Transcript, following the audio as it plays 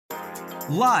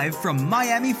Live from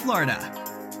Miami, Florida,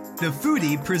 The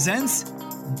Foodie presents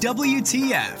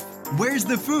WTF, Where's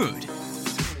the Food?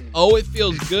 Oh, it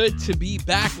feels good to be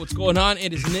back. What's going on?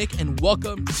 It is Nick, and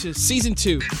welcome to Season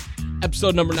 2,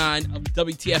 Episode number 9 of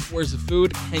WTF, Where's the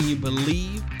Food? Can you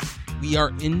believe we are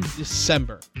in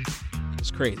December?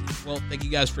 It's crazy. Well, thank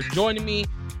you guys for joining me,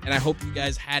 and I hope you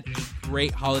guys had a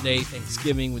great holiday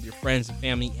Thanksgiving with your friends and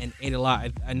family and ate a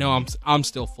lot. I know I'm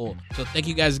still full. So thank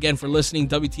you guys again for listening.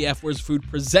 WTF, Where's the Food?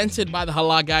 Presented by the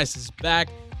Halal Guys is back.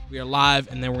 We are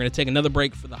live, and then we're going to take another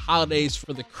break for the holidays,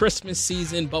 for the Christmas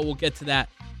season, but we'll get to that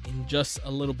in just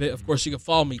a little bit. Of course, you can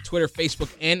follow me, Twitter,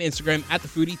 Facebook, and Instagram at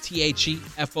TheFoodie,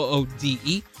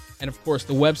 TheFoode. And, of course,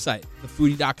 the website,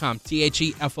 thefoodie.com,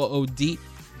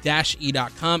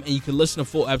 TheFood-e.com. And you can listen to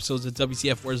full episodes of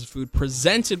WTF, Where's the Food?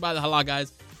 Presented by the Halal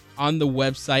Guys on the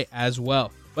website as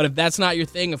well. But if that's not your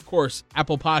thing, of course,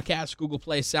 Apple Podcasts, Google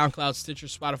Play, SoundCloud, Stitcher,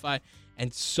 Spotify,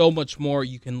 and so much more.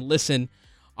 You can listen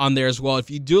on there as well.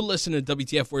 If you do listen to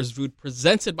WTF, Where's the Food?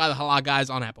 Presented by the Halal Guys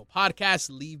on Apple Podcasts,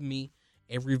 leave me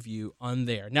a review on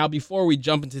there. Now, before we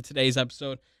jump into today's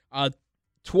episode,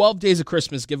 12 Days of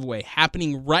Christmas giveaway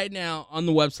happening right now on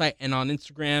the website and on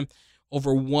Instagram.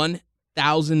 Over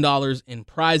 $1,000 in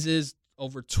prizes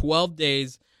over 12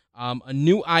 days. A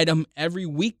new item every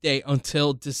weekday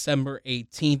until December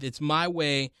 18th. It's my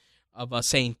way of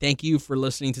saying thank you for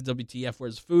listening to WTF,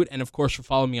 Where's the Food? And, of course, for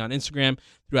following me on Instagram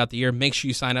throughout the year. Make sure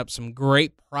you sign up. Some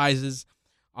great prizes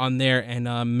on there, and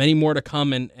many more to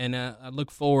come, and I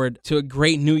look forward to a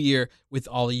great new year with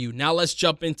all of you. Now let's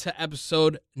jump into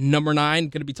episode number 9.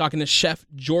 Going to be talking to Chef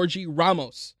Georgie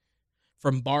Ramos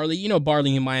from Barley. You know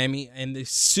Barley in Miami, and the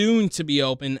soon-to-be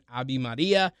open Ave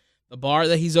Maria, the bar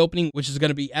that he's opening, which is going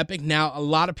to be epic. Now, a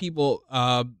lot of people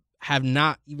have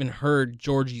not even heard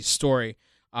Georgie's story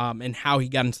and how he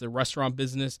got into the restaurant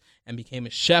business and became a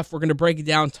chef. We're going to break it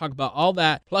down, talk about all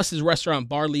that, plus his restaurant,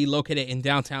 Barley, located in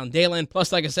downtown Dayland.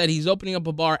 Plus, like I said, he's opening up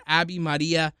a bar, Ave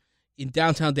Maria, in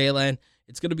downtown Dayland.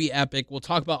 It's going to be epic. We'll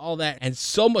talk about all that and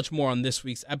so much more on this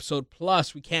week's episode.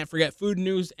 Plus, we can't forget food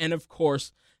news and, of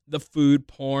course, the food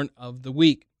porn of the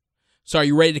week. So are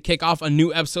you ready to kick off a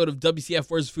new episode of WTF,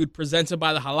 Where's the Food? Presented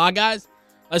by the Halal Guys?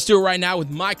 Let's do it right now with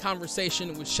my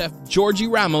conversation with Chef Georgie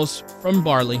Ramos from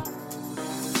Barley.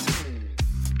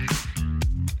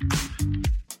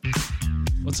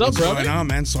 What's up, brother? What's going on,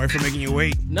 man? Sorry for making you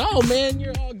wait. No, man,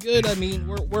 you're all good. I mean,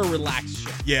 we're a relaxed show.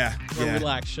 Yeah. We're a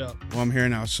relaxed show. Well, I'm here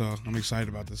now, so I'm excited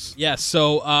about this. Yeah,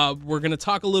 so we're going to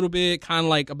talk a little bit kind of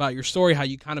like about your story, how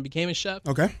you kind of became a chef.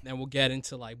 Okay. Then we'll get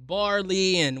into like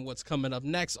Barley and what's coming up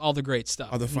next, all the great stuff.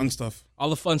 All the fun stuff. All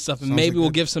the fun stuff. And Sounds maybe like we'll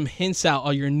it. give some hints out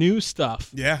on your new stuff.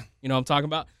 Yeah. You know what I'm talking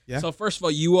about? Yeah. So first of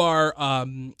all, you are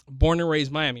born and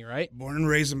raised Miami, right? Born and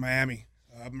raised in Miami.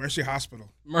 Mercy Hospital.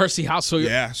 Mercy House. So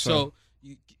Yeah, So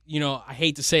you know, I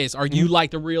hate to say this. Are you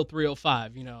like the real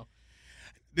 305, you know?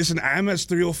 Listen, I'm as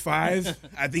 305,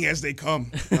 I think, as they come.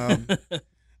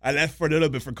 I left for a little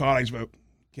bit for college, but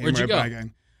came Where'd you right go? back.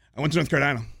 And I went to North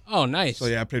Carolina. Oh, nice. So,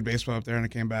 yeah, I played baseball up there, and I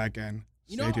came back and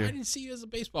You know, stayed here. I didn't see you as a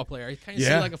baseball player. I kind of see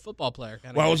Yeah. you like a football player.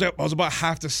 Kind Well, I was about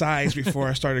half the size before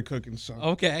I started cooking. So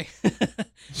Okay.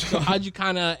 So how'd you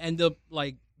kind of end up,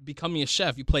 like, becoming a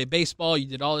chef? You played baseball. You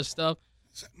did all this stuff.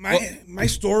 my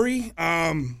story,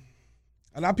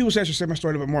 a lot of people say I should say my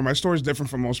story a little bit more. My story is different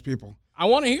from most people. I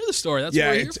want to hear the story. That's what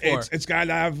we're here for. It's got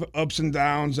to have ups and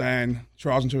downs and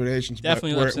trials and tribulations.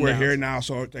 Definitely but ups and we're downs. here now,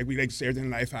 so like we like to say everything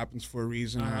in life happens for a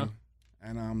reason, Uh-huh.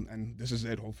 and this is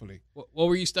it. Hopefully, What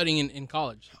were you studying in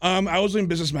college? I was in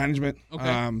business management.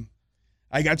 Okay.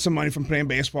 I got some money from playing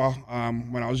baseball.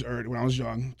 When I was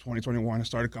young, 2021, I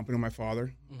started a company with my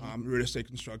father, real estate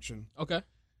construction, Okay.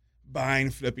 buying,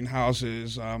 flipping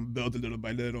houses, built it little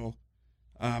by little.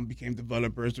 Became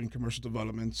developers doing commercial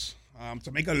developments.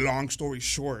 To make a long story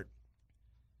short,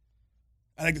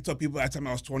 I like to tell people by the time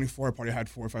I was 24, I probably had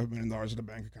 $4 or $5 million in the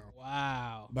bank account.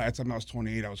 Wow. By the time I was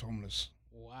 28, I was homeless.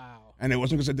 Wow. And it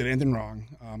wasn't because I did anything wrong.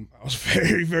 I was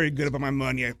very, very good about my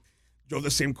money. I drove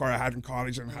the same car I had in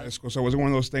college and high school. So it wasn't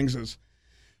one of those things as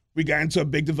we got into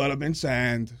big developments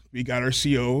and we got our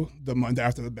CO the month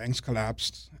after the banks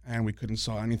collapsed and we couldn't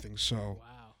sell anything. So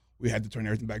Wow. we had to turn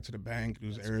everything back to the bank,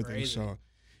 lose That's everything. crazy. So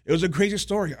it was a crazy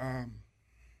story.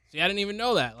 See, I didn't even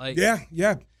know that. Like,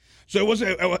 Yeah. So it was.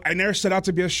 I never set out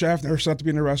to be a chef. Never set out to be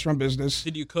in the restaurant business.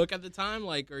 did you cook at the time?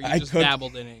 Like, or you I just cooked.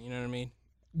 dabbled in it? You know what I mean?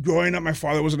 Growing up, my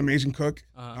father was an amazing cook.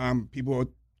 Uh-huh. People would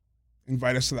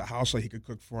invite us to the house so he could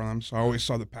cook for them. So I always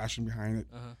saw the passion behind it.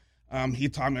 Uh-huh. He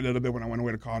taught me a little bit when I went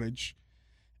away to college,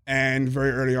 and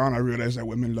very early on, I realized that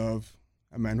women love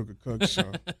a man who could cook. So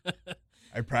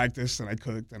I practiced and I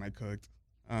cooked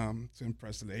to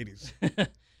impress the ladies.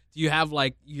 Do you have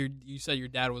like you said your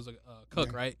dad was a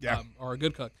cook, right? Yeah. Or a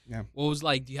good cook. Yeah. What was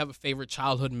like? Do you have a favorite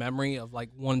childhood memory of like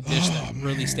one dish that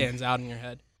really stands out in your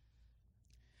head?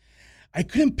 I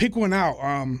couldn't pick one out.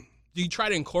 Do you try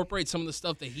to incorporate some of the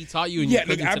stuff that he taught you? In Yeah, your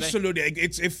like cooking absolutely. Like,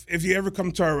 it's if you ever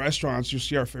come to our restaurants, you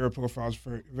see our favorite profiles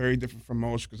very, very different from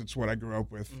most because it's what I grew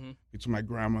up with. It's my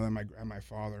grandmother and my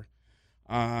father.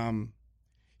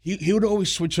 He would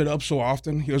always switch it up so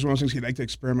often. He was one of those things he liked to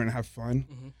experiment and have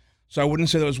fun. So I wouldn't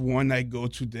say there was one like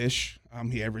go-to dish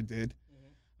he ever did.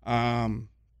 My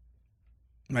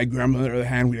grandmother, on the other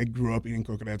hand, we like, grew up eating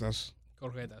croquetas.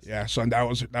 Yeah, so and that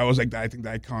was like I think the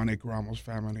iconic Ramos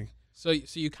family. So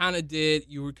you kind of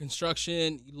you were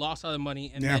construction, you lost all the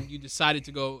money, and then you decided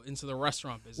to go into the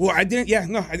restaurant business. Well, I didn't. Yeah,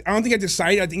 no, I don't think I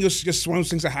decided. I think it was just one of those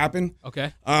things that happened.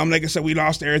 Okay. Like I said, we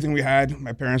lost everything we had.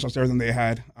 My parents lost everything they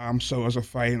had. So it was a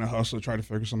fight and a hustle to try to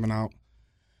figure something out.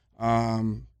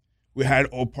 We had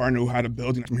an old partner who had a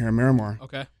building from here in Miramar.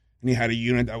 Okay. And he had a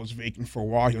unit that was vacant for a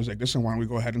while. He was like, listen, why don't we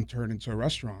go ahead and turn it into a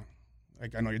restaurant?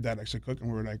 Like, I know your dad likes to cook. And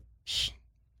we were like, psst.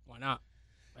 Why not?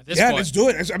 At this point. Let's do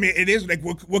it. I mean, it is like,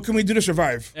 what can we do to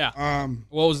survive? Yeah.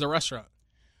 What was the restaurant?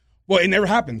 Well, it never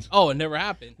happened. Oh, it never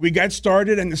happened. We got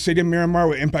started in the city of Miramar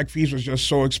where impact fees was just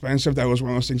so expensive that was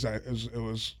one of those things that it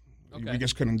was we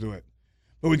just couldn't do it.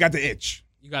 But we got the itch.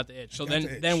 You got the itch. So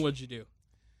then what'd you do?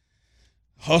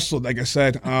 Hustled, like I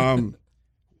said.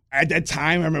 At that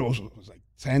time, I remember it was like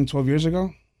 10, 12 years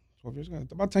ago. 12 years ago?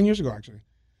 About 10 years ago, actually.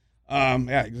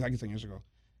 Yeah, exactly 10 years ago.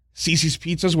 Cici's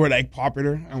Pizzas were like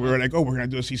popular, and we were like, oh, we're going to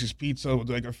do a Cici's Pizza. We'll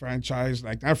do like a franchise.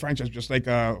 Like, not a franchise, just like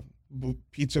a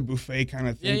pizza buffet kind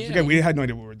of thing. Again, we had no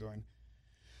idea what we were doing.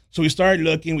 So we started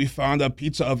looking. We found a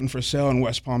pizza oven for sale in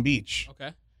West Palm Beach.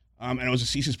 Okay. And it was a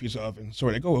Cici's Pizza oven. So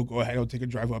we're like, oh, we'll go ahead. We'll take a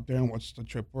drive up there, and what's the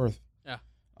trip worth?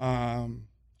 Yeah.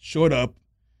 Showed up.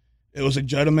 It was a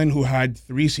gentleman who had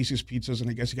 3 Cici's Pizzas, and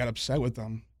I guess he got upset with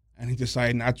them, and he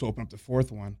decided not to open up the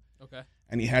 4th one. Okay.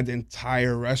 And he had the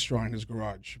entire restaurant in his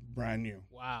garage, brand new.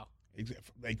 Wow.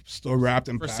 Like, still wrapped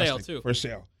in plastic. For sale, too. For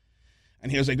sale.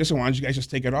 And he was like, listen, why don't you guys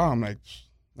just take it all? I'm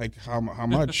like how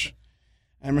much?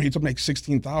 I remember he told me like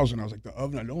 $16,000. I was like, the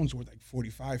oven alone's worth like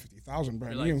 $45,000, $50,000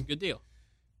 brand new. Like, good deal.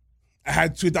 I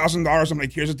had $2,000. I'm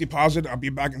like, here's a deposit. I'll be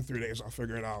back in 3 days. I'll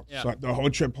figure it out. Yeah. So the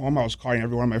whole trip home, I was calling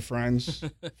every one of my friends,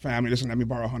 family, listen, let me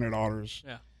borrow $100.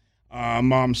 Yeah.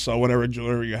 Mom, sell whatever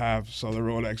jewelry you have. Sell the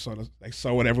Rolex.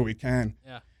 Sell whatever we can.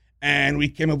 Yeah. And we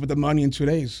came up with the money in 2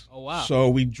 days. Oh, wow. So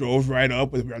we drove right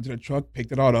up. We rented a truck,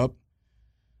 picked it all up.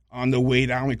 On the way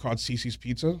down, we called Cici's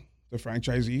Pizza, the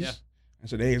franchisees. Yeah. And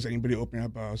said, hey, is anybody opening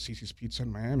up Cici's Pizza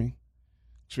in Miami?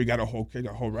 So we got a whole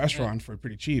restaurant for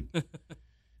pretty cheap.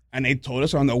 And they told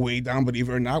us on the way down, believe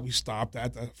it or not, we stopped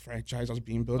at the franchise that was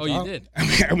being built out. Oh, you did?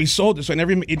 And we sold it, so it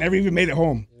never even made it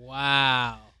home.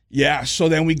 Wow. Yeah, so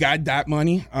then we got that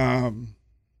money. And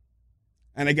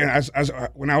again, as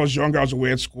when I was younger, I was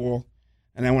away at school.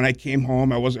 And then when I came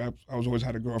home, I was always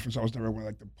had a girlfriend, so I was never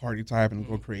like the party type and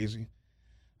go crazy.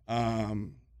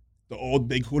 The old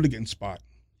Big Hooligan spot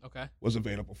was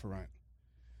available for rent.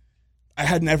 I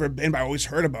had never been, but I always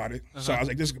heard about it. So I was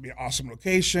like, this is going to be an awesome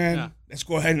location. Yeah. Let's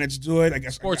go ahead and let's do it. I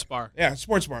guess Sports bar. Yeah,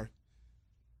 sports bar.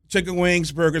 Chicken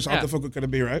wings, burgers, how the fuck could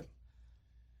it be, right?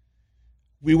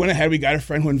 We went ahead. We got a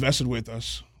friend who invested with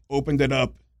us, opened it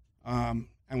up, and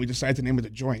we decided to name it The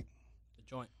Joint. The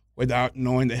Joint. Without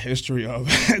knowing the history of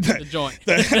the Joint.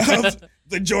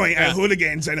 The Joint at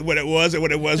Hooligans and what it was,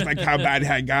 like how bad it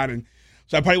had gotten.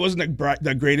 So that probably wasn't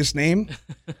the greatest name.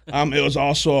 It was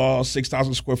also a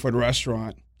 6,000 square foot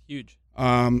restaurant. Huge.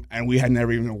 And we had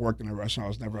never even worked in a restaurant. I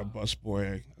was never a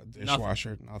busboy, a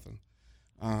dishwasher, nothing.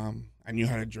 I knew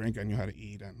how to drink. I knew how to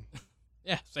eat. And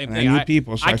yeah, same and thing. I knew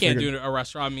people. So I can't do a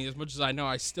restaurant. I mean, as much as I know,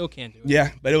 I still can't do it. Yeah,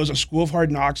 but it was a school of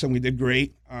hard knocks, and we did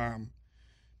great. I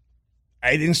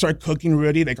didn't start cooking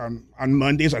really. Like on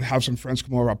Mondays, I'd have some friends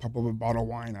come over. I'd pop up a bottle of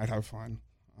wine. I'd have fun.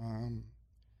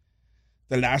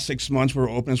 The last 6 months we were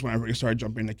open is when I really started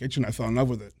jumping in the kitchen. I fell in love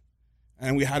with it.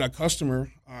 And we had a customer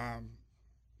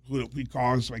who we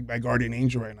call is like my guardian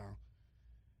angel right now.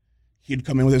 He'd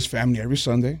come in with his family every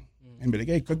Sunday and be like,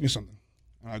 hey, cook me something.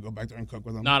 And I'd go back there and cook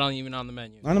with them. Not even on the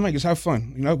menu. Not on the menu, just have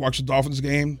fun. You know, watch the Dolphins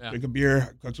game, drink a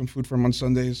beer, cook some food for him on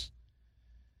Sundays.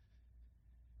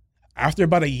 After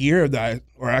about a year of that,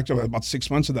 or actually about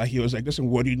 6 months of that, he was like, listen,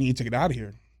 what do you need to get out of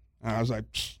here? And I was like,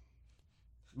 psst.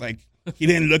 Like, he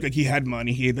didn't look like he had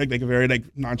money. He looked like a very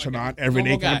nonchalant,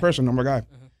 everyday kind of person, normal guy.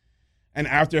 And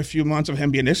after a few months of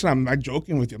him being, listen, I'm not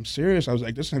joking with you, I'm serious. I was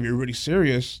like, listen, if you're really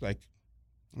serious, like,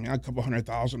 I mean, a couple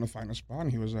 $100,000 to find a spot.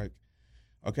 And he was like,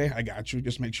 okay, I got you.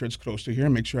 Just make sure it's close to here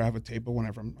and make sure I have a table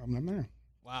whenever I'm there.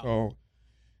 Wow. So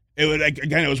it was like,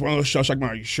 again, it was one of those shows like,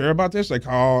 are you sure about this? Like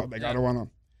how, like, I don't want to.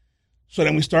 So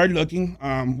then we started looking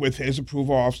with his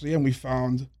approval, obviously, and we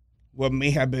found what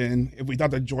may have been, if we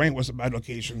thought the joint was a bad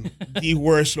location, the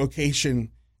worst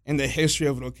location in the history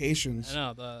of locations.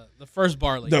 I know, the first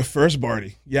Barley. The first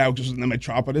Barley, yeah, which was in the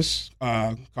Metropolis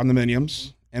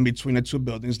condominiums, in between the two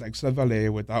buildings next to the valet,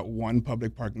 without one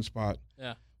public parking spot,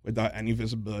 without any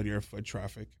visibility or foot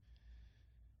traffic.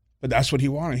 But that's what he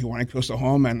wanted. He wanted close to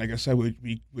home, and like I said,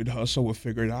 we'd hustle, we'll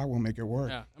figure it out, we'll make it work.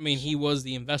 Yeah, I mean, he was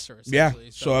the investor, essentially.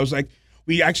 Yeah, so I was like,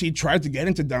 we actually tried to get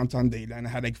into downtown Dayton, and I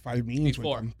had like 5 meetings with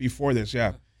them before this,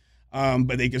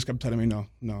 but they just kept telling me no.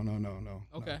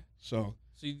 Okay. No.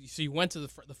 So you went to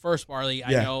the first Barley.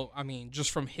 I know, I mean, just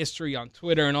from history on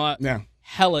Twitter and all that. Yeah.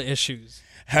 Hella issues.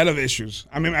 Hell of issues.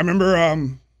 I mean, I remember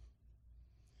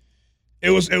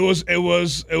it was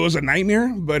a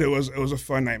nightmare, but it was a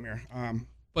fun nightmare.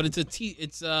 But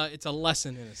it's a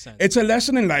lesson in a sense. It's a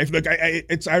lesson in life. Look,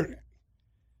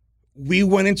 we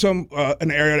went into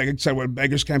an area, like I said, where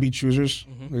beggars can't be choosers.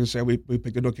 Mm-hmm. Like I said, we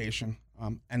picked a location,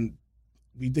 and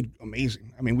we did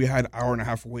amazing. I mean, we had 1.5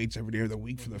 hour waits every day of the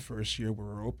week for the first year we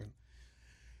were open.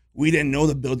 We didn't know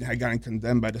the building had gotten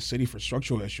condemned by the city for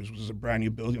structural issues, which is a brand new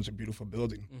building. It's a beautiful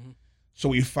building. Mm-hmm. So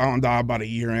we found out about a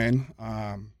year in.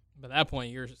 By that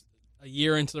point, you're a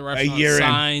year into the restaurant,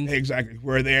 signed. Exactly.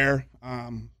 We're there.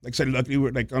 Like I said,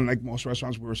 luckily, unlike most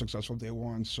restaurants, we were successful day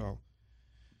one. So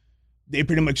they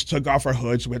pretty much took off our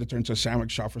hood, so we had to turn to a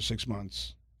sandwich shop for 6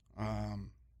 months.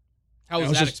 How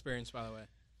was that experience, by the way?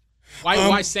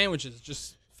 Why sandwiches?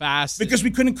 Just fast? Because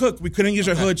we couldn't cook. We couldn't use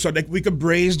our hood, so like we could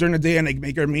braise during the day and like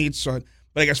make our meats. So,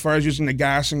 but like as far as using the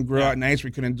gas and grill at nights,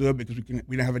 we couldn't do it because we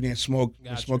didn't have any smoke.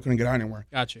 The smoke couldn't get out anywhere.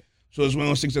 Gotcha. So it was one of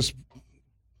those things that's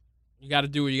you got to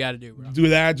do what you got to do, bro. Do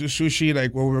that, do sushi,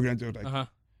 like what we were gonna do, like.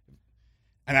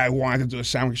 And I wanted to do a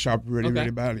sandwich shop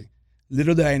really badly.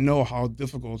 Little did I know how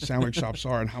difficult sandwich shops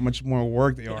are and how much more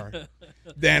work they are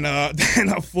than a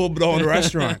full-blown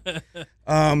restaurant.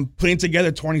 Putting together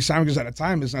 20 sandwiches at a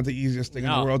time is not the easiest thing in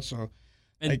the world. So,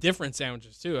 and different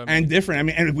sandwiches too. And different. I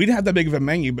mean, and we didn't have that big of a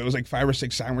menu, but it was like 5 or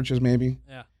 6 sandwiches maybe.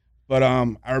 Yeah. But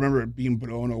I remember being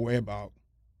blown away about,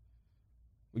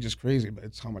 which is crazy, but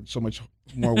it's so much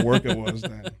more work it was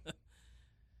than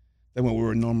what we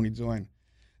were normally doing.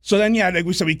 So then, like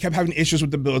we said, we kept having issues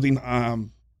with the building.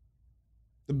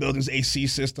 The building's AC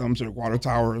systems or water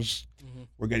towers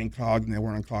were getting clogged, and they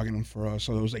weren't unclogging them for us.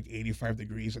 So it was like 85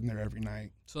 degrees in there every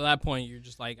night. So at that point, you're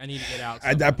just like, I need to get out.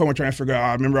 At that point, we're trying to figure out.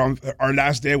 I remember our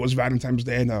last day was Valentine's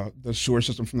Day, and the sewer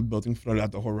system from the building flooded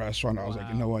out the whole restaurant. I was like,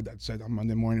 you know what? That's it. On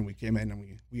Monday morning, we came in,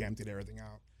 and we emptied everything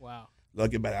out. Wow.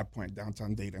 Lucky by that point,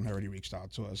 downtown Dayton already reached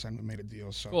out to us, and we made a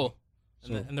deal. So cool.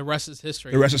 And the rest is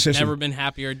history. The rest is history. Never been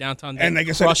happier downtown Dayton. And like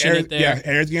I said,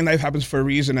 everything in life happens for a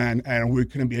reason, and we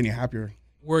couldn't be any happier.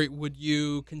 Would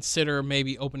you consider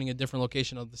maybe opening a different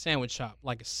location of the sandwich shop,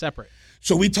 like a separate?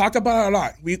 So we talk about it a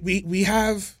lot. We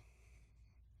have,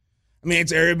 I mean,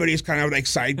 it's everybody's kind of like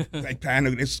side like plan.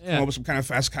 It's come up with some kind of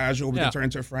fast casual. We can turn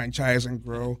into a franchise and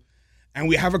grow. And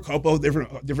we have a couple of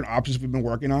different options we've been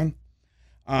working on.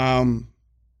 I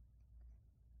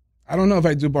don't know if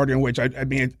I do Barley and Witch. I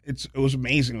mean, it was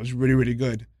amazing. It was really, really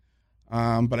good.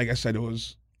 But like I said,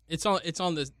 It's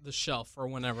on the shelf for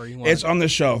whenever you want. It's on the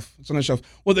shelf.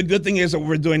 Well, the good thing is that what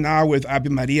we're doing now with Ave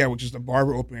Maria, which is the bar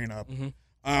we're opening up,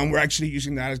 we're actually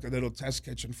using that as a little test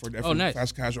kitchen for different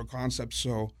fast casual concepts.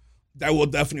 So that will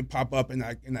definitely pop up in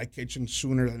that kitchen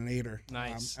sooner than later.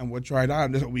 Nice. And we'll try it out.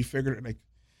 And we figured like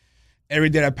every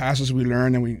day that passes, we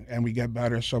learn and we get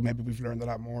better. So maybe we've learned a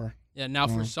lot more. Yeah. Now,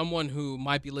 for someone who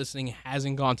might be listening,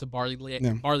 hasn't gone to Barley yet,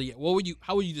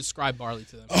 how would you describe Barley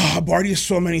to them? Barley is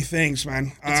so many things,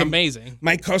 man. It's amazing.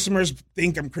 My customers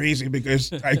think I'm crazy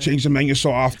because I change the menu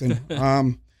so often.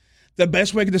 The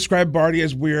best way to describe Barley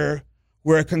is we're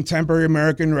a contemporary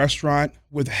American restaurant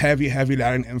with heavy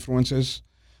Latin influences.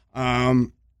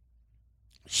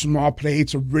 Small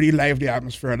plates, a really lively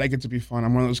atmosphere. I like it to be fun.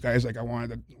 I'm one of those guys like I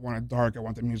want it dark. I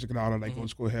want the music loud. I like old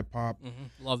school hip hop.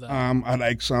 Love that. I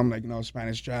like some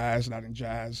Spanish jazz, Latin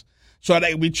jazz. So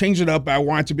we changed it up. I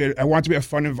want it to be a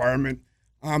fun environment.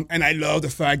 And I love the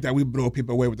fact that we blow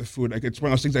people away with the food. Like it's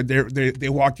one of those things that they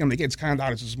walk in like it's kind of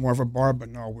odd. It's just more of a bar, but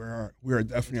no, we're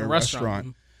definitely a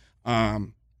restaurant.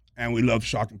 And we love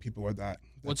shocking people with that.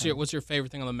 What's your favorite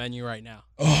thing on the menu right now?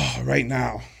 Oh, right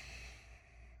now.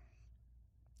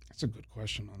 That's a good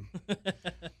question, man.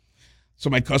 So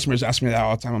my customers ask me that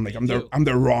all the time. I'm like, I'm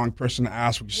the wrong person to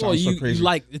ask, which sounds so crazy.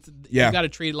 You got to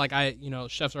treat it like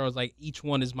chefs are always like, each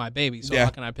one is my baby. So how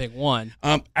can I pick one?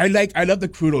 I love the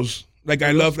crudos. Like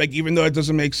I love, like even though it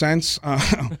doesn't make sense,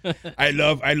 I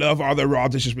love all the raw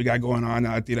dishes we got going on.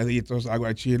 Tiraditos,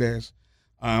 aguachiles,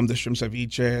 the shrimp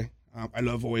ceviche. I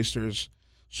love oysters.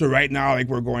 So right now, like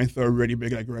we're going through a really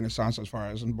big like renaissance as far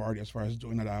as in Bardi, as far as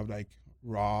doing it out like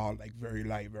raw, like very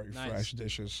light, very fresh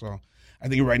dishes. So I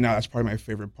think right now that's probably my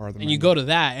favorite part of the menu. You go to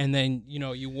that, and then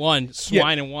you won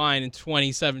Swine and Wine in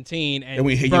 2017, and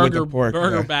we hit you with the pork,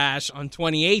 Burger Bash on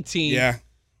 2018. Yeah,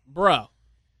 bro.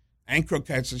 And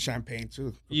croquettes and champagne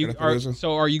too.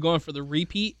 So are you going for the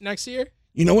repeat next year?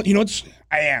 You know what?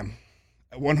 I am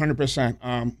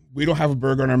 100%. We don't have a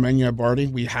burger on our menu at Bardi.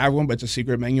 We have one, but it's a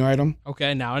secret menu item.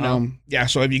 Okay, now I know. Yeah,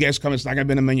 so if you guys come, it's not gonna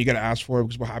be in the menu. You gotta ask for it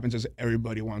because what happens is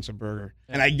everybody wants a burger,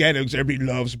 and I get it because everybody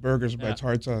loves burgers, but it's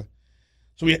hard to.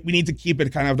 So we need to keep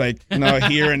it kind of like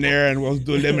here and there, and we'll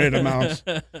do limited amounts.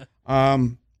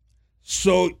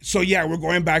 So yeah, we're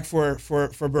going back for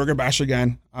Burger Bash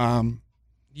again.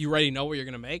 You already know what you're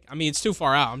gonna make? I mean, it's too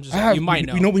far out. I'm just you might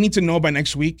know. We need to know by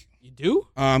next week. You do?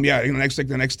 Yeah, in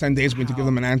the next 10 days, we need to give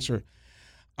them an answer.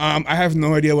 I have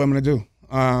no idea what I'm gonna do.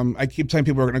 I keep telling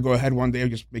people we're gonna go ahead one day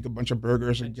and just make a bunch of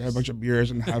burgers and get a bunch of beers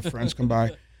and have friends come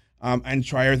by, and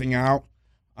try everything out.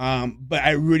 But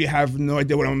I really have no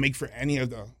idea what I'm gonna make for any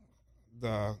of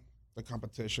the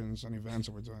competitions and events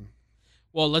that we're doing.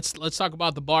 Well, let's talk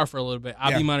about the bar for a little bit.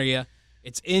 Ave Maria.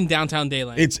 It's in downtown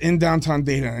Dayland. It's in downtown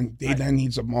Dayland, and Dayland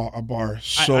needs a bar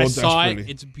so I desperately. saw it.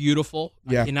 It's beautiful.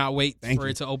 Yeah. I cannot wait for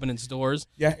it to open its doors.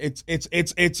 Yeah, it's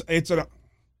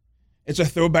a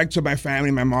throwback to my family,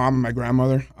 my mom and my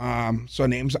grandmother. So her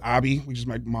name's Abby, which is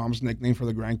my mom's nickname for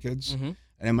the grandkids,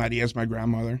 and Maria is my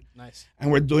grandmother. Nice.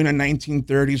 And we're doing a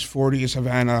 1930s, 40s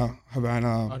Havana.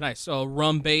 Oh, nice. So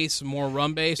more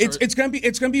rum base. It's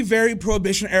gonna be very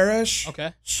Prohibition era-ish.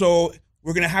 Okay. So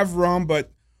we're gonna have rum,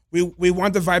 but we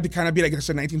want the vibe to kind of be like I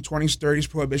said, 1920s, 30s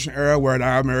Prohibition era, where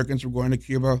our Americans were going to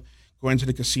Cuba, going to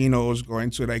the casinos, going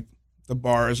to like the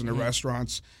bars and the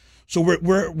restaurants. So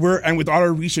we're and with all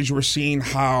our research, we're seeing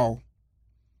how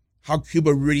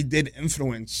Cuba really did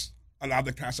influence a lot of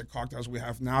the classic cocktails we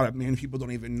have now that many people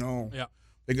don't even know. Yeah.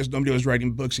 Because nobody was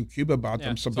writing books in Cuba about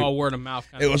them. It's all word of mouth.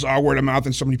 It was all word of mouth,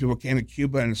 and so many people came to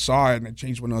Cuba and saw it, and they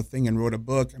changed one other thing and wrote a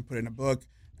book and put it in a book.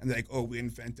 And they're like, oh, we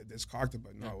invented this cocktail,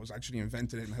 but no, it was actually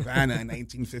invented in Havana in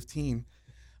 1915.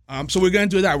 So we're gonna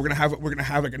do that. We're gonna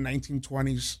have like a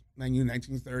 1920s,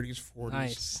 1930s, 40s,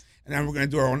 nice. And then we're gonna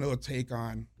do our own little take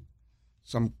on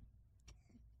some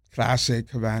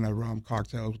classic Havana rum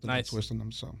cocktails with a little twist on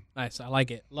them. So nice, I like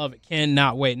it, love it,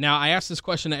 cannot wait. Now I ask this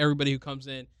question to everybody who comes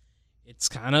in. It's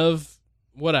kind of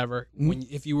whatever.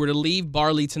 If you were to leave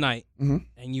Barley tonight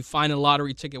and you find a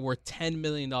lottery ticket worth $10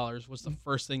 million, what's the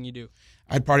first thing you do?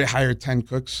 I'd probably hire 10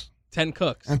 cooks. 10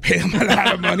 cooks. And pay them a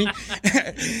lot of money.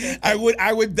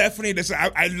 I would definitely listen.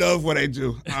 I love what I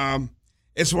do.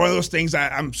 It's one of those things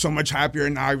that I'm so much happier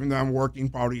now, even though I'm working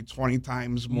probably 20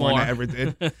 times more than I ever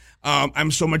did.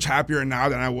 I'm so much happier now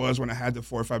than I was when I had the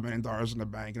 $4 or $5 million in the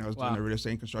bank and I was doing the real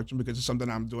estate and construction, because it's something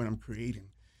I'm doing, I'm creating.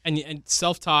 And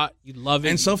self-taught, you love it.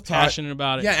 And self-taught, passionate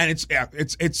about it. Yeah, and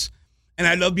it's and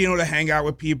I love being able to hang out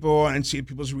with people and see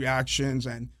people's reactions.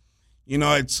 And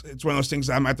it's one of those things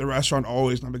that I'm at the restaurant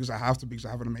always, not because I have to, because I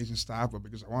have an amazing staff, but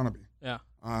because I want to be. Yeah.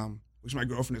 Which my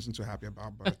girlfriend isn't too happy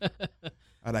about, but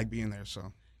I like being there.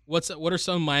 So. What are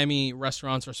some Miami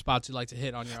restaurants or spots you like to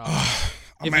hit on your off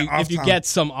time? If you get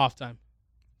some off time.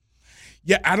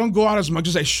 Yeah, I don't go out as much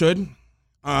as I should.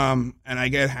 And I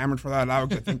get hammered for that a lot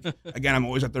because I think, again, I'm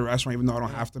always at the restaurant even though I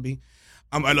don't have to be.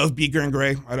 I love Beaker and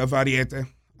Gray. I love Ariete.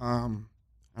 I'm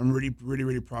really, really,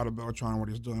 really proud of Beltran and what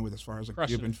he's doing with as far as like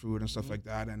Cuban food and stuff like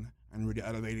that, and really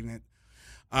elevating it.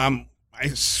 I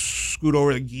scoot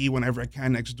over to Guy whenever I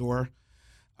can next door.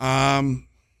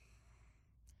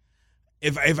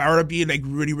 If I were to be like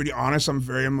really, really honest,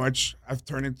 I've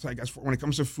turned into, I guess, when it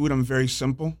comes to food, I'm very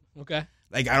simple. Okay.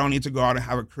 Like, I don't need to go out and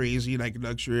have a crazy, like,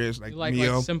 luxurious, like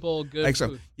meal. Like simple, good food.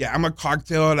 So, yeah, I'm a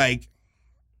cocktail, like,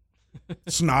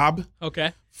 snob.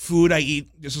 Okay. Food I eat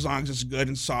just as long as it's good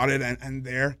and solid and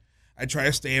there. I try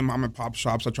to stay in mom and pop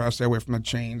shops. I try to stay away from the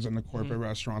chains and the corporate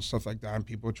restaurants, stuff like that, and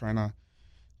people trying to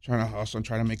hustle and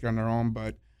try to make it on their own.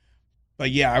 But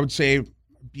yeah, I would say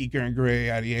Beaker and Gray,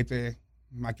 Ariete,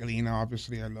 Macalina,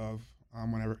 obviously I love.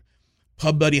 Whenever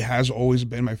Pub Buddy has always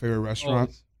been my favorite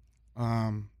restaurant.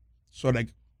 So like,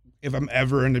 if I'm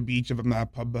ever in the beach, if I'm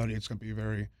not Pub Buddy, it's gonna be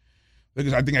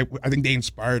because I think they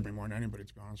inspired me more than anybody,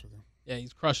 to be honest with you. Yeah,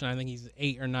 he's crushing. I think he's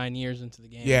 8 or 9 years into the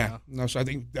game. Yeah, now. No, so I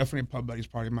think definitely Pub Buddy's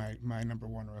probably my number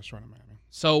one restaurant in Miami.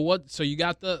 So you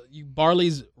got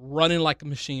Barley's running like a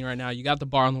machine right now. You got the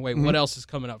bar on the way. What else is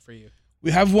coming up for you?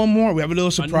 We have one more. We have a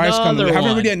little surprise coming. We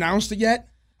haven't really announced it yet.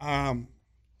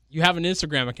 You have an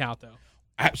Instagram account, though.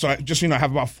 I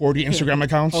have about 40 Instagram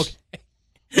accounts. Okay.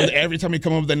 And every time you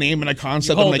come up with a name and a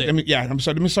concept, I'm like, let me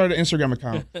start an Instagram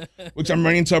account. Which I'm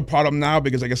running into a problem now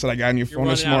because, like I said, I got a new phone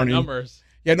this morning. Numbers.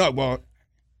 Yeah, no, well,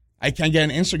 I can't get an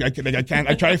Instagram. I can't.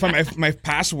 I try to find my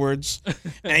passwords,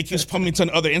 and it keeps pulling me to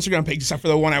another Instagram page except for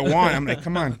the one I want. I'm like,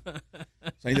 come on. So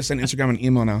I need to send Instagram an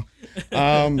email now.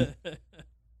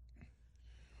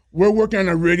 We're working on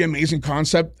a really amazing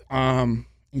concept in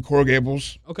Coral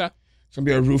Gables. Okay. It's going to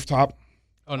be a rooftop.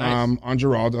 Oh, nice. On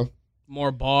Giralda.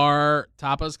 More bar,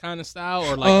 tapas kind of style,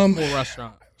 or like a full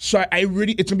restaurant? So it's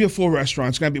going to be a full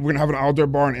restaurant. We're going to have an outdoor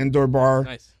bar, an indoor bar.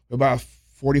 Nice. About a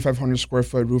 4,500 square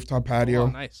foot rooftop patio. Oh,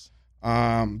 nice.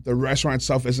 The restaurant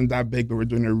itself isn't that big, but we're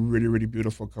doing a really, really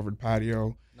beautiful covered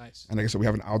patio. Nice. And like I said, we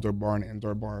have an outdoor bar and an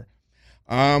indoor bar.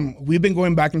 We've been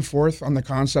going back and forth on the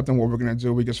concept and what we're going to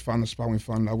do. We just found the spot and we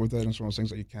fell in love with it. And it's one of those things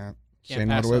that you can't say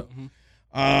no to it.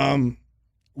 Mm-hmm.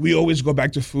 We always go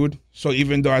back to food. So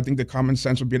even though I think the common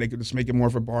sense would be like, let's make it more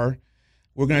of a bar,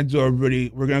 we're going to do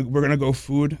we're going to go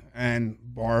food and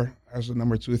bar as the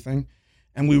number 2 thing.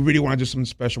 And we really want to do something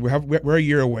special. We're a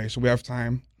year away, so we have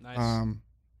time. Nice.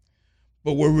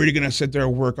 But we're really going to sit there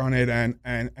and work on it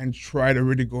and try to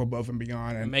really go above and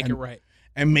beyond. And make it right.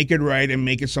 And make it right and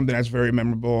make it something that's very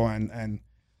memorable and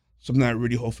something that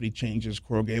really hopefully changes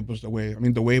Coral Gables the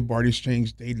way Barty's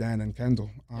changed Dadeland and Kendall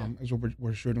is what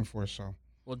we're shooting for. So.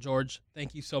 Well, George,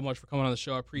 thank you so much for coming on the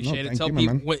show. I appreciate it. Tell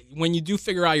people when you do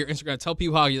figure out your Instagram, tell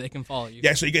people how they can follow you.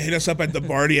 Yeah, so you can hit us up at the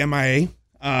Barty MIA,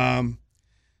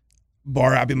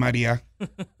 Bar Ave Maria,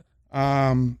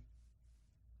 and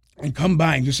come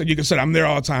by. Just like you said, I'm there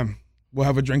all the time. We'll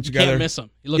have a drink together. Can't miss him.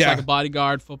 He looks like a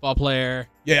bodyguard, football player.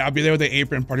 Yeah, I'll be there with the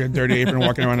apron, part of a dirty apron,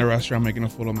 walking around the restaurant, making a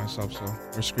fool of myself. So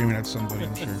or screaming at somebody,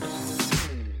 I'm sure.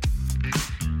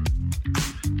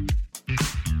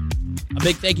 A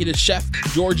big thank you to Chef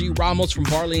Georgie Ramos from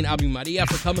Barley and Ave Maria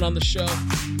for coming on the show.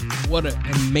 What an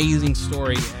amazing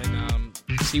story, and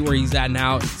see where he's at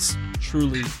now. It's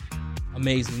truly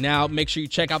amazing. Now, make sure you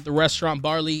check out the restaurant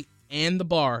Barley and the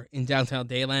bar in downtown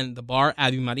Dadeland. The bar,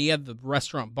 Ave Maria, the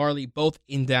restaurant Barley, both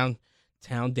in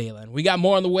downtown Dadeland. We got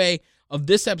more on the way of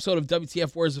this episode of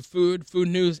WTF Where's the Food, food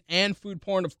news, and food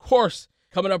porn, of course,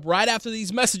 coming up right after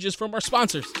these messages from our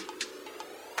sponsors.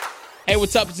 Hey,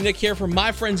 what's up? It's Nick here from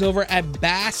my friends over at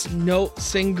Bass Note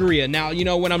Sangria. Now, you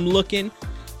know, when I'm looking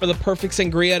for the perfect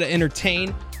sangria to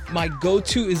entertain, my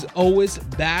go-to is always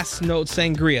Bass Note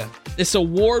Sangria. This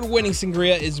award-winning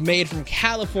sangria is made from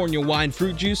California wine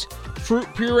fruit juice, fruit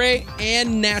puree,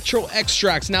 and natural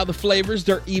extracts. Now, the flavors,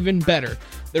 they're even better.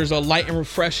 There's a light and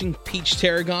refreshing peach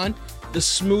tarragon, the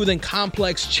smooth and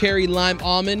complex cherry lime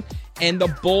almond, and the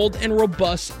bold and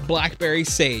robust blackberry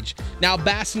sage. Now,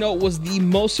 Bass Note was the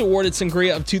most awarded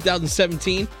sangria of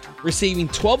 2017, receiving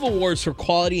 12 awards for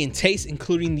quality and taste,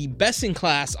 including the Best in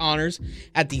Class honors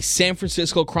at the San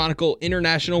Francisco Chronicle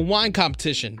International Wine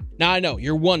Competition. Now, I know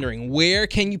you're wondering, where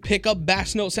can you pick up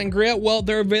Bass Note Sangria? Well,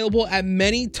 they're available at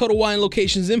many Total Wine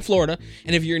locations in Florida,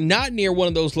 and if you're not near one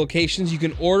of those locations, you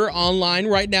can order online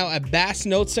right now at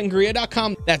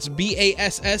bassnotesangria.com. That's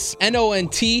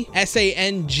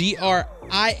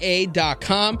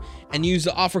BASSNOTESANGRIA.com, and use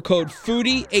the offer code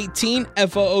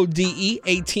FOODIE18, FOODE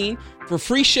 18, for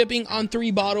free shipping on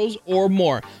 3 bottles or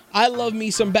more. I love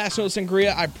me some Bass Note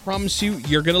Sangria. I promise you,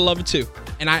 you're going to love it too.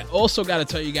 And I also got to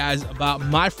tell you guys about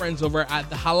my friends over at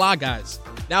the Hala Guys.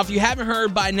 Now, if you haven't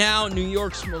heard by now, New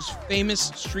York's most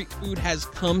famous street food has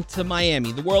come to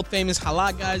Miami. The world famous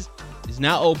Hala Guys is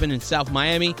now open in South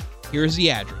Miami. Here's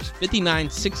the address: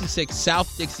 5966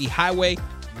 South Dixie Highway.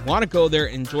 You want to go there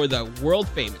and enjoy the world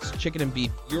famous chicken and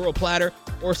beef Euro platter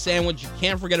or sandwich. You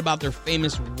can't forget about their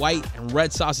famous white and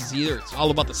red sauces either. It's all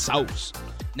about the sauce.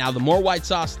 Now, the more white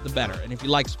sauce, the better. And if you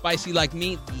like spicy like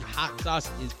me, the hot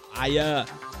sauce is fire.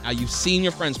 Now, you've seen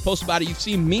your friends post about it. You've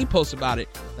seen me post about it.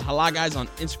 The Hala Guys on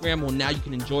Instagram. Well, now you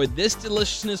can enjoy this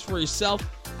deliciousness for yourself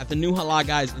at the new Hala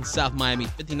Guys in South Miami,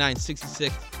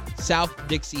 5966 South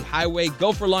Dixie Highway.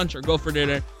 Go for lunch or go for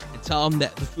dinner and tell them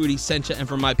that the foodie sent you. And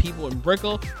for my people in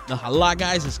Brickell, the Hala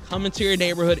Guys is coming to your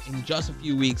neighborhood in just a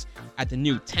few weeks at the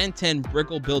new 1010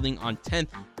 Brickell building on 10th.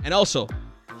 And also,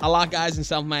 Hala Guys in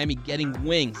South Miami getting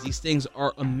wings. These things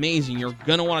are amazing. You're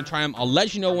going to want to try them. I'll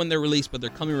let you know when they're released, but they're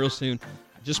coming real soon.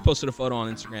 I just posted a photo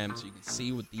on Instagram so you can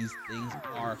see what these things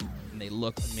are, and they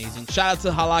look amazing. Shout out to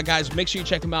the Hala Guys. Make sure you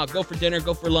check them out. Go for dinner,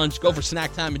 go for lunch, go for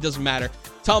snack time. It doesn't matter.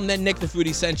 Tell them that Nick the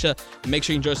Foodie sent you, and make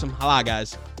sure you enjoy some Hala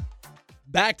Guys.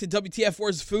 Back to WTF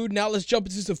Where's the Food. Now let's jump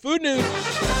into some food news.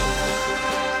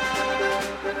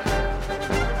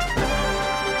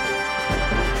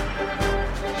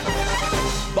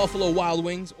 Buffalo Wild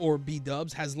Wings, or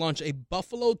B-Dubs, has launched a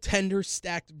Buffalo Tender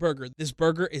Stacked Burger. This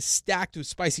burger is stacked with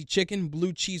spicy chicken,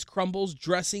 blue cheese crumbles,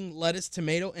 dressing, lettuce,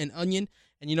 tomato, and onion.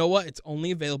 And you know what? It's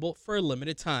only available for a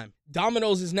limited time.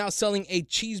 Domino's is now selling a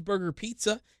cheeseburger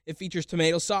pizza. It features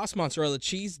tomato sauce, mozzarella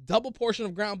cheese, double portion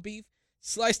of ground beef,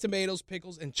 sliced tomatoes,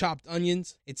 pickles, and chopped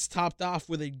onions. It's topped off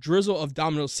with a drizzle of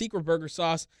Domino's secret burger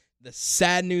sauce. The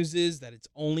sad news is that it's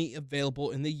only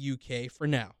available in the UK for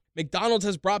now. McDonald's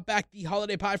has brought back the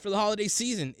holiday pie for the holiday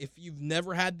season. If you've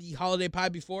never had the holiday pie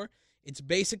before, it's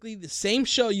basically the same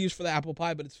shell used for the apple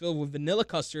pie, but it's filled with vanilla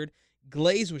custard,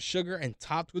 glazed with sugar, and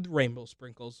topped with rainbow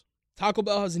sprinkles. Taco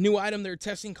Bell has a new item they're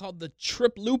testing called the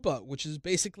Triplupa, which is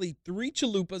basically 3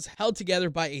 chalupas held together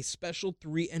by a special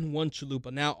 3-in-1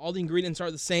 chalupa. Now, all the ingredients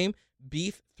are the same: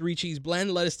 beef, 3-cheese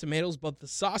blend, lettuce, tomatoes, but the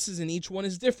sauces in each one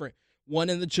is different. One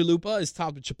in the chalupa is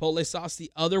topped with chipotle sauce,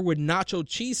 the other with nacho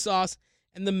cheese sauce,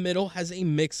 and the middle has a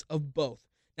mix of both.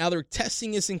 Now, they're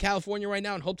testing this in California right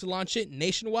now and hope to launch it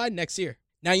nationwide next year.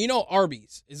 Now, you know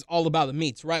Arby's is all about the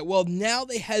meats, right? Well, now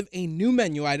they have a new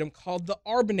menu item called the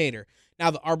Arbinator.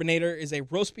 Now, the Arbinator is a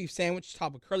roast beef sandwich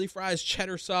topped with curly fries,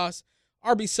 cheddar sauce,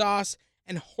 Arby's sauce,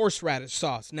 and horseradish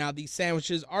sauce. Now, these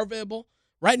sandwiches are available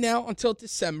right now until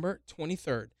December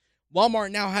 23rd.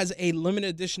 Walmart now has a limited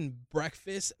edition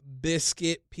breakfast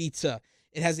biscuit pizza.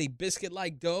 It has a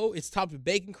biscuit-like dough. It's topped with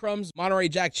bacon crumbs, Monterey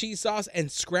Jack cheese sauce,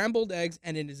 and scrambled eggs,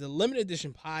 and it is a limited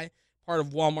edition pie, part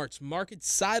of Walmart's Market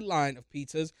Side line of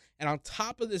pizzas. And on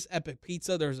top of this epic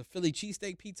pizza, there's a Philly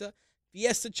cheesesteak pizza,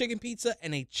 Fiesta chicken pizza,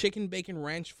 and a chicken bacon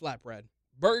ranch flatbread.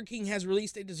 Burger King has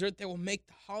released a dessert that will make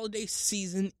the holiday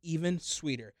season even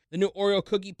sweeter. The new Oreo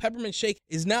cookie peppermint shake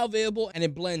is now available, and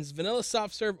it blends vanilla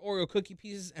soft serve Oreo cookie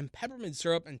pieces and peppermint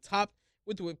syrup and topped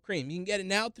with whipped cream. You can get it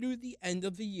now through the end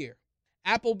of the year.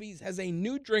 Applebee's has a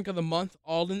new drink of the month,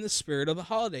 all in the spirit of the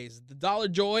holidays. The Dollar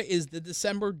Joy is the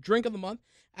December drink of the month.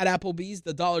 At Applebee's,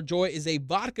 the Dollar Joy is a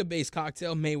vodka-based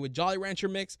cocktail made with Jolly Rancher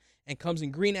mix and comes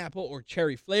in green apple or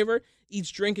cherry flavor.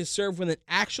 Each drink is served with an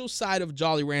actual side of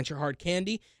Jolly Rancher hard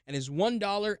candy and is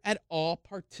 $1 at all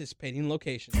participating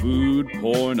locations. Food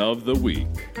porn of the week.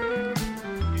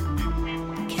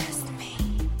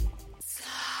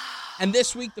 And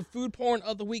this week, the food porn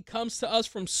of the week comes to us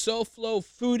from SoFlo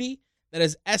Foodie. That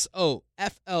is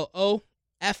SoFloFoodie.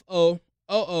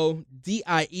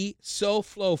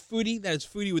 SoFlo Foodie. That is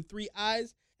Foodie with 3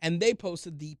 I's. And they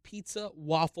posted the pizza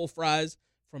waffle fries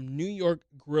from New York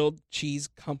Grilled Cheese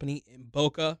Company in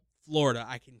Boca, Florida.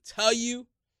 I can tell you,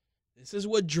 this is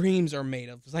what dreams are made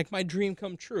of. It's like my dream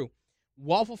come true.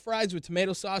 Waffle fries with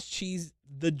tomato sauce, cheese,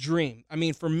 the dream. I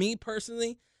mean, for me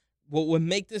personally, what would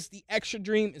make this the extra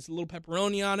dream is a little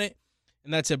pepperoni on it,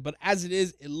 and that's it. But as it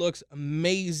is, it looks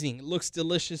amazing. It looks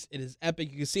delicious. It is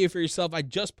epic. You can see it for yourself. I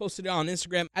just posted it on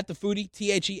Instagram at the Foodie,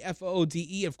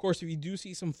 TheFoode. Of course, if you do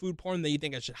see some food porn that you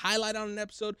think I should highlight on an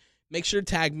episode, make sure to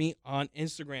tag me on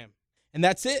Instagram. And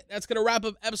that's it. That's going to wrap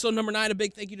up episode number 9. A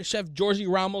big thank you to Chef Georgie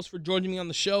Ramos for joining me on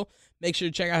the show. Make sure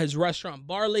to check out his restaurant,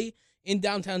 Barley, in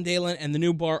downtown Dayland, and the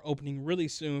new bar opening really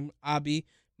soon, Abi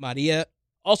Maria.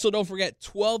 Also, don't forget,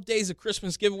 12 days of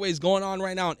Christmas giveaways going on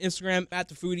right now on Instagram at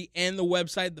The Foodie and the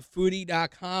website,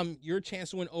 thefoodie.com. Your chance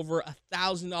to win over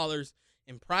 $1,000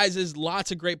 in prizes,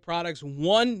 lots of great products,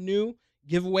 1 new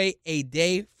giveaway a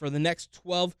day for the next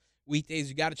 12 weekdays.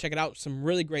 You got to check it out. Some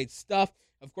really great stuff.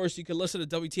 Of course, you can listen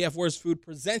to WTF Where's Food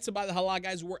presented by the Halal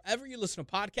Guys wherever you listen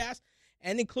to podcasts,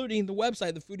 and including the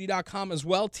website, thefoodie.com as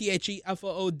well,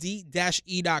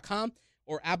 TheFood-E.com,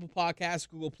 or Apple Podcasts,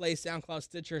 Google Play, SoundCloud,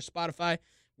 Stitcher, Spotify,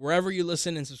 wherever you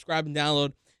listen and subscribe and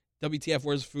download. WTF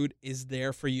Where's Food is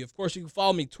there for you. Of course, you can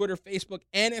follow me Twitter, Facebook,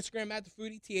 and Instagram at The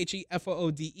Foodie,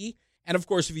 TheFoode. And of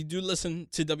course, if you do listen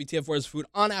to WTF Where's Food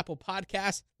on Apple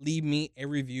Podcasts, leave me a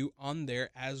review on there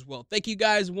as well. Thank you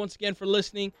guys once again for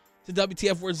listening to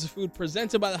WTF Where's Food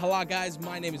presented by the Halal Guys.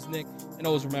 My name is Nick, and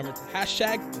always remember to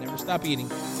hashtag never stop eating.